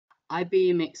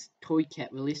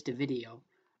Ibxtoycat released a video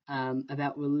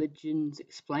about religions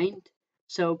explained.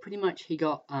 So pretty much he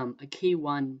got a key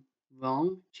one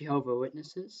wrong, Jehovah's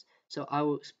Witnesses. So I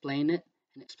will explain it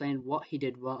and explain what he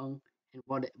did wrong and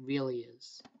what it really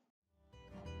is.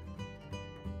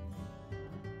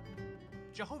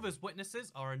 Jehovah's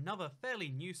Witnesses are another fairly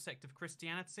new sect of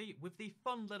Christianity, with the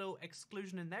fun little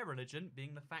exclusion in their religion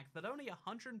being the fact that only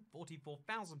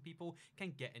 144,000 people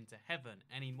can get into heaven.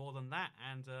 Any more than that,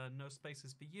 and no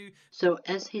spaces for you. So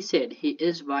as he said, he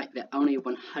is right that only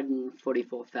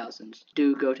 144,000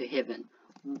 do go to heaven,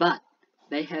 but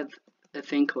they have a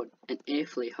thing called an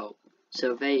earthly hope.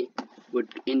 So they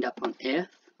would end up on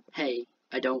earth. Hey,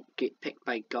 I don't get picked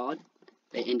by God.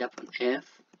 They end up on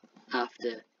earth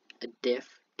after a death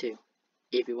to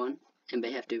everyone, and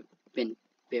they have to then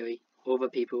bury all the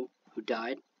people who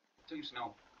died. Until you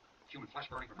smell human flesh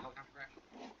burning from a helicopter crash,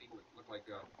 people that look like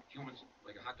humans,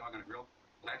 like a hot dog on a grill,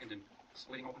 blackened and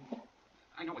splitting open.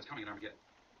 I know what's coming at Armageddon.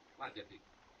 A lot of dead people.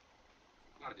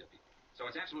 A lot of dead people. So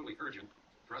it's absolutely urgent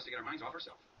for us to get our minds off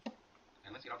ourselves. And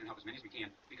let's get out there and help as many as we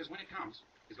can, because when it comes,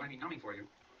 it's going to be numbing for you.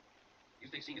 You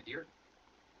think seeing a deer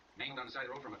mangled on the side of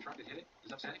the road from a truck that hit it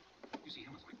is upsetting? You see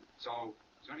humans like that. So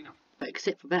it's going to be numbing. But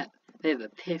except for that, they have a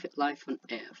perfect life on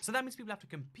earth. So that means people have to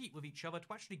compete with each other to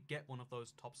actually get one of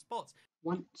those top spots.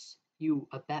 Once you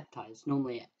are baptized,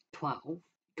 normally at 12,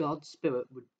 God's Spirit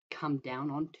would come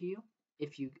down onto you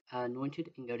if you are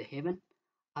anointed and go to heaven.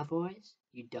 Otherwise,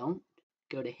 you don't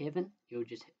go to heaven, you'll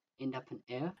just end up on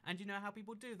earth. And you know how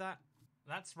people do that?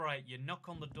 That's right, you knock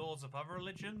on the doors of other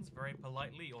religions very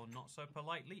politely or not so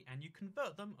politely, and you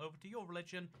convert them over to your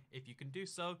religion. If you can do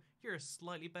so, you're a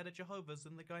slightly better Jehovah's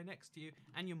than the guy next to you,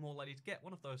 and you're more likely to get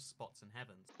one of those spots in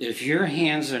heaven. If your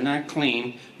hands are not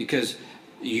clean because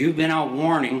you've been out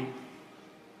warning,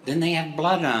 then they have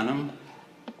blood on them,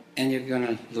 and you're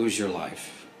gonna lose your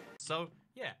life. So,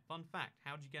 yeah, fun fact,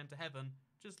 how'd you get into heaven?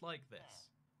 Just like this.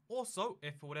 Also,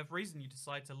 if for whatever reason you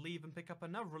decide to leave and pick up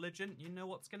another religion, you know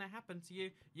what's going to happen to you.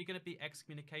 You're going to be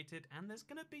excommunicated, and there's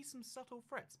going to be some subtle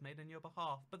threats made on your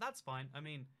behalf. But that's fine. I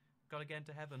mean, gotta get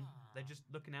into heaven. They're just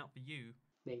looking out for you.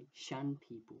 They shun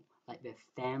people, like their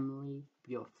family,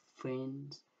 your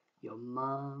friends, your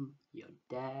mom, your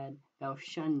dad. They'll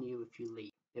shun you if you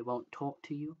leave. They won't talk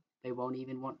to you. They won't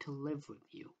even want to live with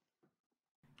you.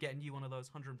 Getting you one of those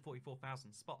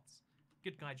 144,000 spots.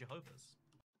 Good guy, Jehovah's.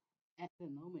 At the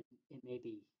moment, it may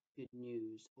be good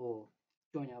news or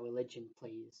join our religion,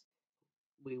 please.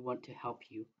 We want to help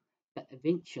you. But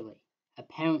eventually,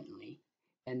 apparently,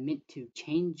 they're meant to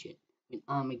change it when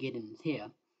Armageddon is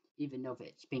here, even though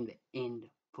it's been the end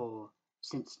for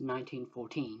since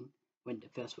 1914, when the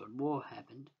First World War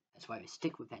happened. That's why we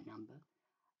stick with that number.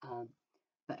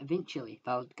 But eventually,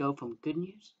 they'll go from good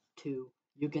news to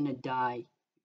you're gonna die